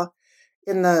saw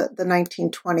in the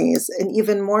 1920s, and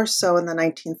even more so in the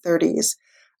 1930s,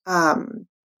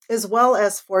 as well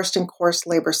as forced and coerced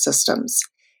labor systems.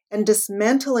 And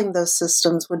dismantling those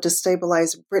systems would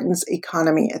destabilize Britain's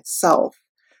economy itself.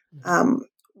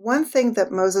 One thing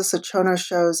that Moses Ochono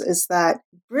shows is that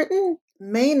Britain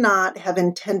may not have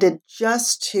intended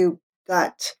just to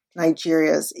gut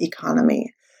Nigeria's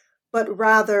economy, but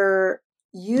rather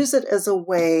use it as a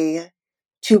way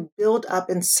to build up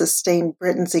and sustain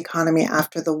Britain's economy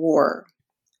after the war.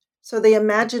 So they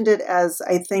imagined it as,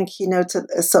 I think he notes it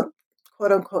as some,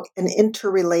 quote unquote, an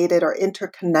interrelated or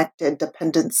interconnected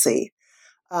dependency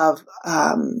of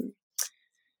the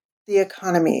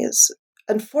economies.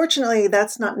 Unfortunately,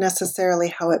 that's not necessarily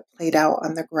how it played out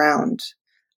on the ground.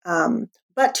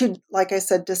 But to, like I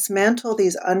said, dismantle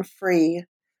these unfree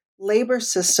labor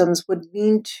systems would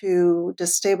mean to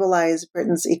destabilize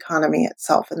Britain's economy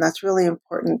itself. And that's really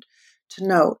important to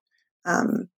note.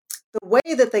 The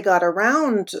way that they got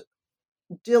around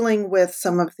dealing with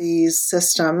some of these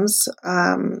systems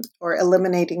or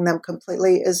eliminating them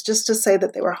completely is just to say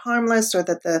that they were harmless or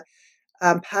that the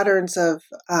patterns of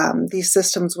these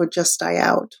systems would just die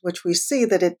out, which we see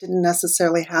that it didn't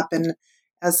necessarily happen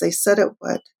as they said it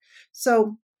would.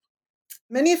 So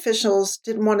many officials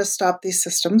didn't want to stop these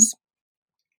systems.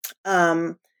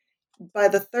 By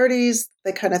the 30s,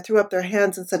 they kind of threw up their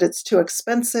hands and said it's too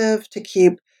expensive to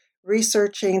keep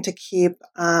researching, to keep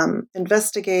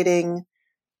investigating.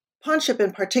 Pawnship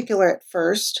in particular at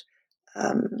first,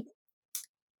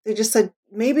 they just said,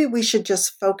 maybe we should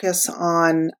just focus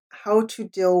on how to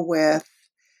deal with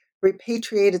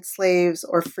repatriated slaves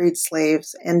or freed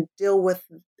slaves and deal with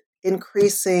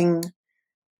increasing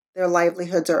their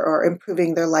livelihoods or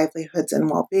improving their livelihoods and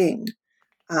well-being.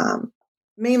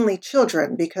 Mainly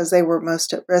children, because they were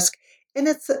most at risk. And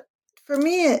for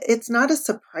me, it's not a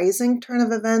surprising turn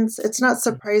of events. It's not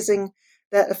surprising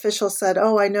that officials said,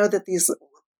 oh, I know that these,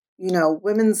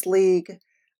 Women's League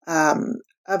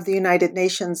of the United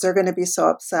Nations, they're going to be so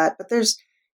upset, but there's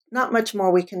not much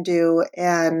more we can do.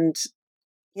 And,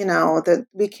 that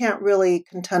we can't really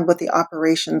contend with the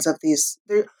operations of these.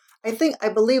 I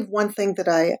believe one thing that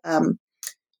I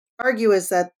argue is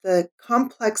that the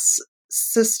complex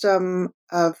system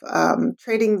of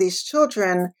trading these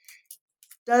children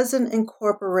doesn't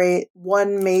incorporate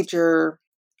one major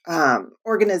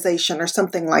organization or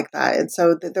something like that. And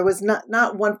so there was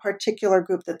not one particular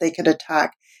group that they could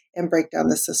attack and break down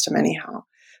the system anyhow.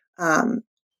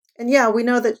 And yeah, we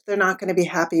know that they're not going to be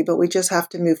happy, but we just have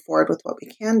to move forward with what we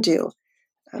can do.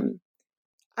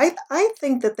 I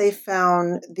think that they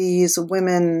found these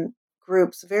women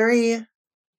groups very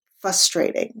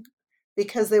frustrating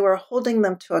because they were holding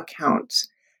them to account.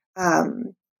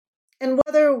 And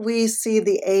whether we see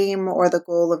the aim or the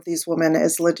goal of these women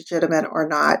as legitimate or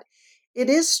not, it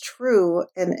is true,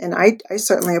 and I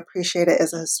certainly appreciate it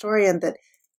as a historian, that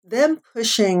them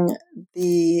pushing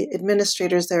the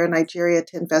administrators there in Nigeria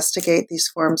to investigate these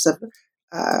forms of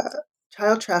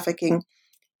child trafficking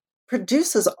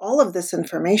produces all of this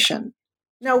information.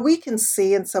 Now, we can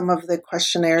see in some of the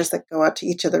questionnaires that go out to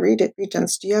each of the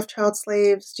regions, do you have child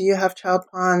slaves? Do you have child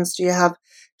pawns? Do you have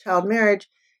child marriage?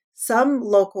 Some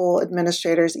local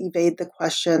administrators evade the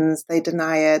questions, they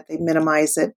deny it, they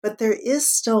minimize it, but there is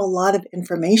still a lot of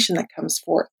information that comes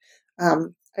forth.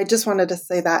 I just wanted to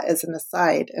say that as an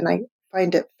aside, and I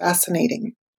find it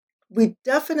fascinating. We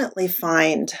definitely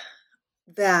find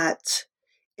that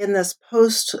in this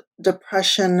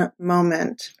post-depression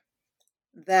moment,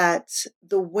 that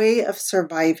the way of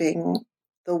surviving,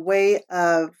 the way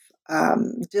of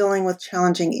dealing with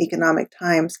challenging economic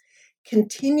times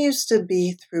continues to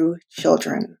be through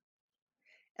children.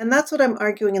 And that's what I'm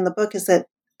arguing in the book, is that,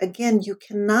 again, you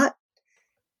cannot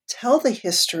tell the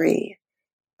history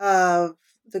of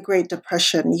the Great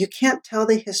Depression. You can't tell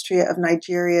the history of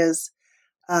Nigeria's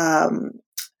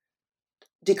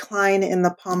decline in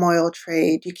the palm oil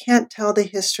trade. You can't tell the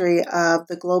history of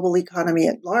the global economy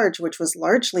at large, which was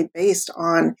largely based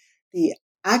on the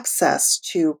access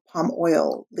to palm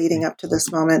oil leading up to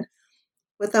this moment,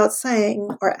 without saying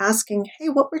or asking, hey,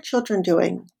 what were children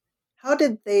doing? How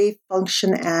did they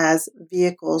function as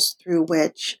vehicles through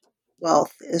which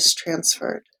wealth is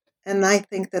transferred? And I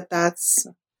think that that's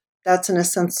an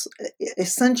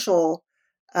essential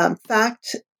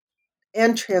fact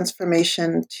and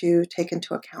transformation to take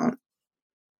into account.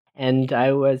 And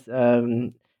I was,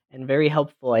 and very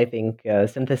helpful, I think,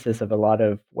 synthesis of a lot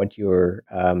of what you're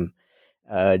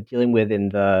dealing with in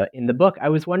the book. I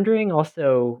was wondering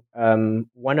also,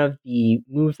 one of the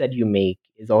moves that you make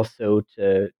is also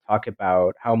to talk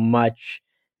about how much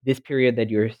this period that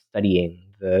you're studying,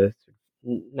 the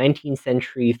 19th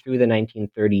century through the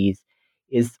 1930s,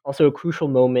 is also a crucial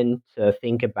moment to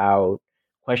think about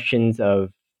questions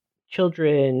of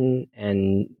children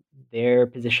and their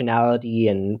positionality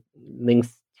and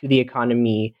links to the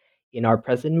economy in our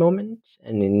present moment.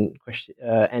 And in question,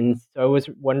 and so I was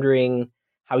wondering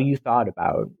how you thought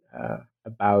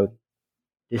about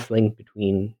this link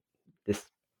between this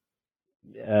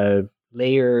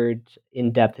layered,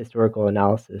 in-depth historical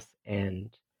analysis and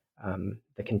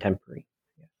the contemporary.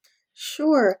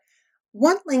 Sure.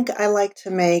 One link I like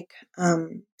to make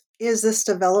is this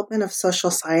development of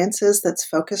social sciences that's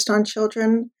focused on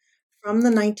children from the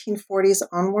 1940s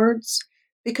onwards.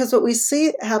 Because what we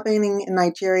see happening in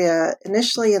Nigeria,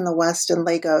 initially in the West in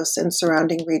Lagos and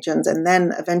surrounding regions, and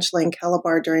then eventually in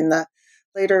Calabar during the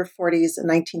later 40s and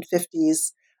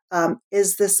 1950s,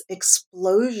 is this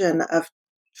explosion of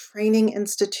training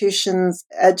institutions,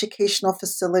 educational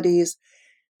facilities,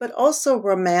 but also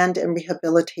remand and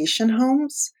rehabilitation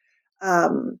homes.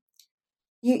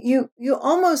 you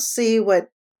almost see what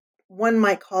one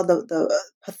might call the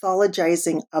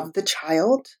pathologizing of the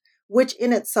child, which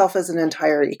in itself is an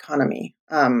entire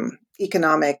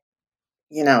economic,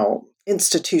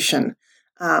 institution.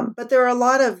 But there are a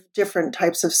lot of different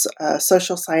types of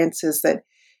social sciences that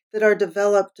are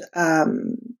developed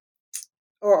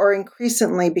or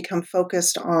increasingly become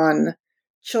focused on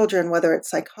children, whether it's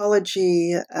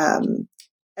psychology,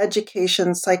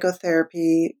 education,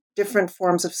 psychotherapy, different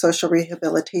forms of social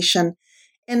rehabilitation.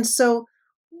 And so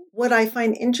what I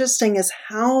find interesting is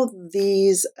how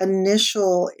these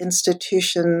initial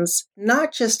institutions,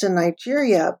 not just in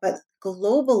Nigeria, but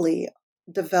globally,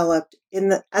 developed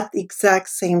at the exact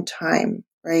same time,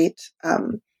 right? I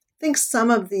think some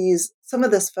of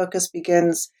this focus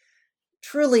begins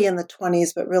truly in the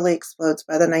 20s, but really explodes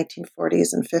by the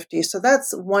 1940s and 50s. So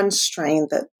that's one strain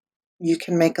that you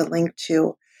can make a link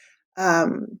to.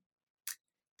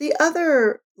 The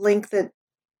other link that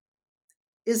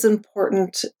is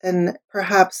important and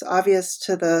perhaps obvious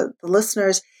to the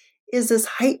listeners is this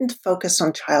heightened focus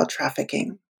on child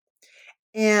trafficking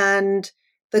and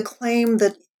the claim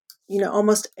that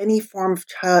almost any form of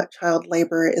child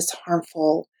labor is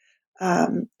harmful.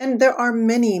 And there are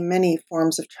many, many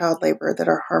forms of child labor that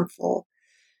are harmful.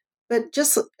 But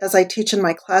just as I teach in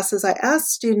my classes, I ask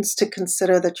students to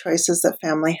consider the choices that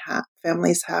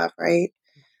families have, right?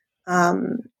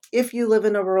 If you live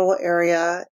in a rural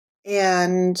area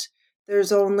and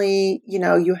there's only,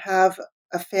 you have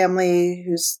a family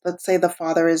who's, let's say the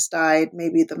father has died,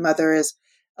 maybe the mother is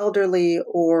elderly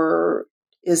or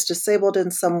is disabled in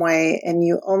some way, and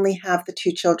you only have the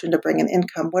two children to bring in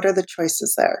income, what are the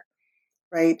choices there,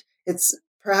 right? It's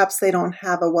perhaps they don't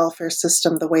have a welfare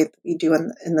system the way that we do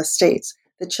in the States.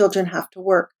 The children have to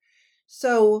work.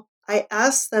 So I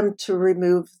ask them to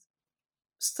remove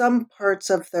some parts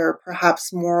of their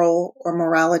perhaps moral or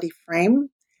morality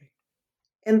frame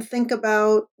and think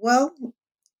about, well,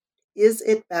 is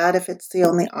it bad if it's the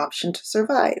only option to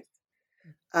survive?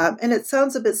 And it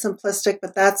sounds a bit simplistic,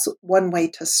 but that's one way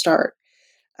to start.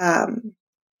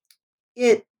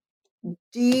 It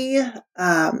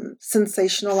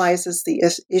sensationalizes the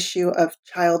issue of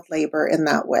child labor in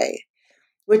that way,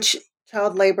 which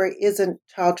child labor isn't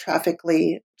child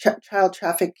trafficking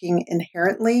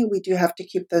inherently. We do have to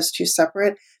keep those two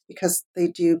separate because they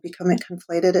do become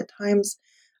conflated at times.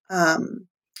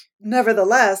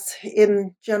 Nevertheless,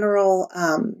 in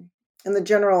the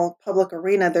general public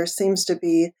arena, there seems to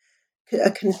be a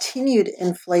continued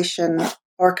inflation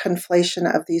or conflation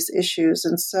of these issues.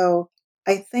 And so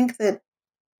I think that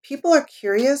people are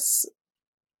curious.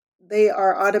 They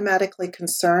are automatically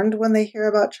concerned when they hear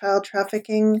about child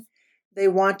trafficking. They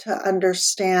want to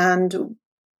understand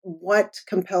what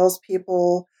compels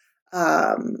people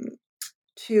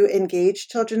to engage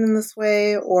children in this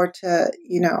way or to,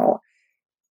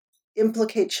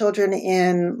 implicate children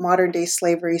in modern day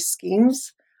slavery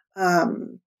schemes.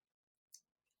 And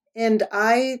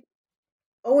I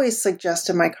always suggest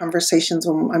in my conversations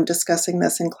when I'm discussing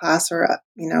this in class or,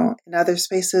 in other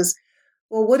spaces,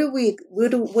 well, what do we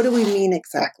mean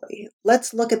exactly?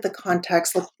 Let's look at the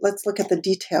context. Let's look at the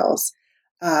details.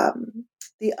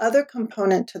 The other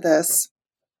component to this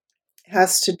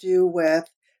has to do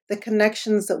with the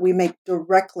connections that we make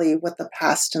directly with the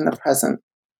past and the present.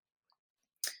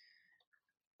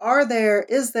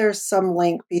 Is there some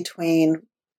link between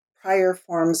prior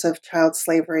forms of child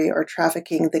slavery or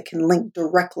trafficking that can link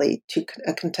directly to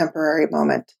a contemporary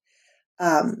moment?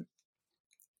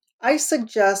 I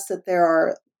suggest that there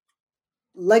are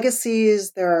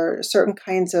legacies, there are certain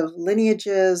kinds of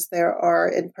lineages, there are,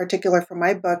 in particular for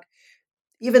my book,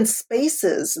 even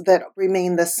spaces that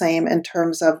remain the same in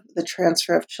terms of the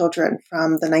transfer of children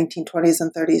from the 1920s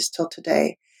and 30s till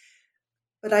today.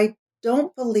 But I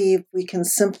don't believe we can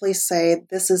simply say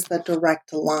this is the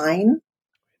direct line.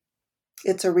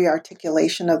 It's a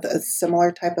rearticulation of a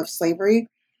similar type of slavery.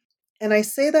 And I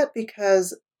say that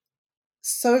because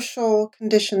social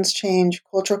conditions change,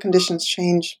 cultural conditions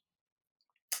change,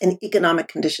 and economic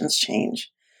conditions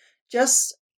change.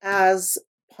 Just as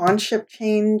pawnship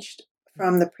changed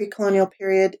from the pre-colonial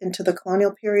period into the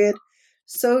colonial period,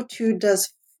 so too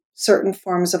does certain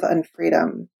forms of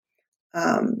unfreedom.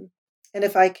 And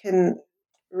if I can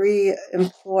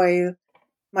re-employ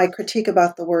my critique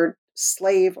about the word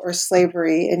slave or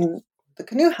slavery in the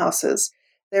canoe houses,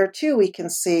 there too we can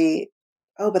see,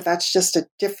 but that's just a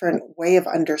different way of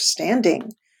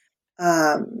understanding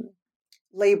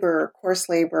labor, coarse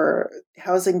labor,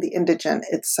 housing the indigent,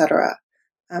 etc.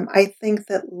 I think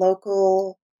that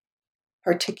local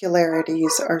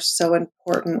particularities are so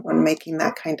important when making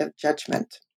that kind of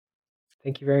judgment.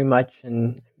 Thank you very much.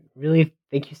 And really,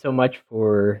 thank you so much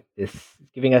for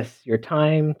giving us your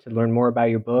time to learn more about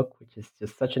your book, which is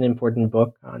just such an important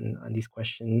book on these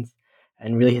questions,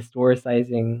 and really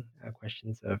historicizing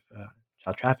questions of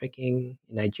child trafficking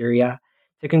in Nigeria.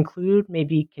 To conclude,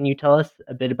 maybe can you tell us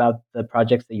a bit about the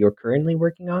projects that you're currently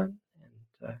working on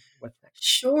and what's next?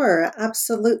 Sure,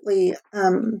 absolutely.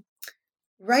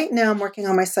 Right now, I'm working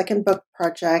on my second book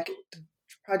project.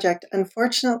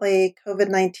 Unfortunately,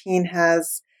 COVID-19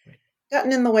 has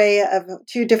gotten in the way of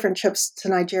 2 different trips to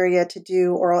Nigeria to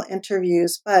do oral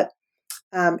interviews, but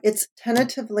it's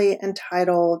tentatively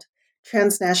entitled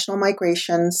Transnational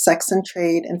Migration, Sex and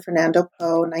Trade in Fernando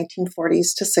Po,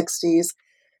 1940s to 60s.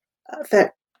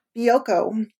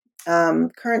 Bioko,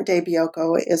 current day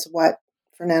Bioko, is what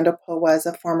Fernando Po was,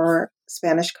 a former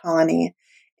Spanish colony.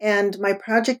 And my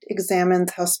project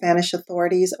examines how Spanish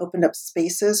authorities opened up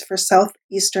spaces for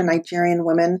southeastern Nigerian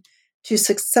women to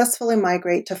successfully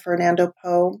migrate to Fernando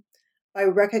Po by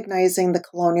recognizing the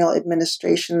colonial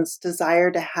administration's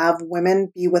desire to have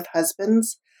women be with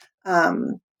husbands.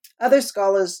 Other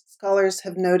scholars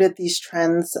have noted these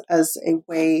trends as a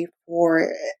way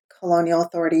for colonial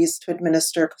authorities to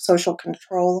administer social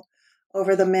control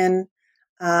over the men.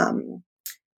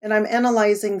 And I'm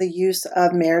analyzing the use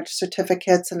of marriage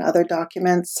certificates and other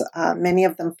documents, many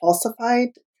of them falsified,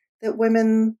 that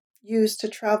women used to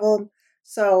travel.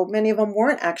 So many of them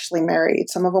weren't actually married.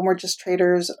 Some of them were just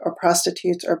traders or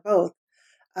prostitutes or both.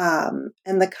 And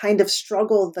the kind of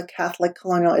struggle the Catholic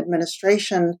colonial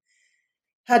administration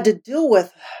had to deal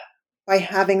with by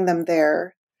having them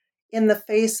there in the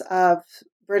face of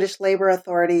British labor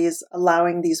authorities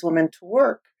allowing these women to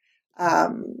work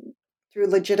through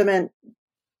legitimate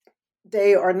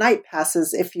day or night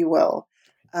passes, if you will.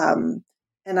 And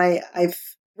I've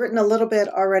written a little bit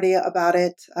already about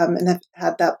it and have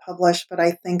had that published, but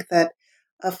I think that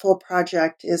a full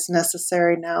project is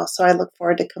necessary now. So I look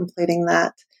forward to completing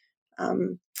that.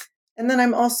 And then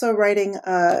I'm also writing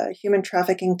a human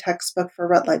trafficking textbook for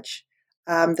Routledge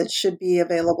that should be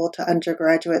available to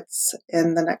undergraduates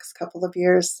in the next couple of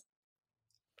years.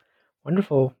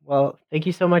 Wonderful. Well, thank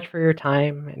you so much for your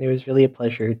time. And it was really a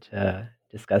pleasure to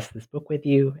discuss this book with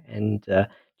you. And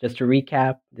just to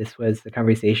recap, this was the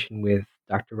conversation with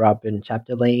Dr. Robin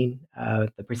Chapdelaine,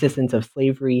 The Persistence of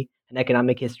Slavery, An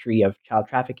Economic History of Child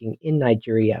Trafficking in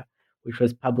Nigeria, which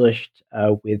was published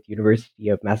with University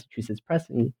of Massachusetts Press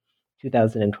in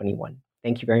 2021.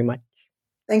 Thank you very much.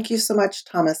 Thank you so much,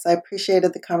 Thomas. I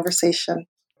appreciated the conversation.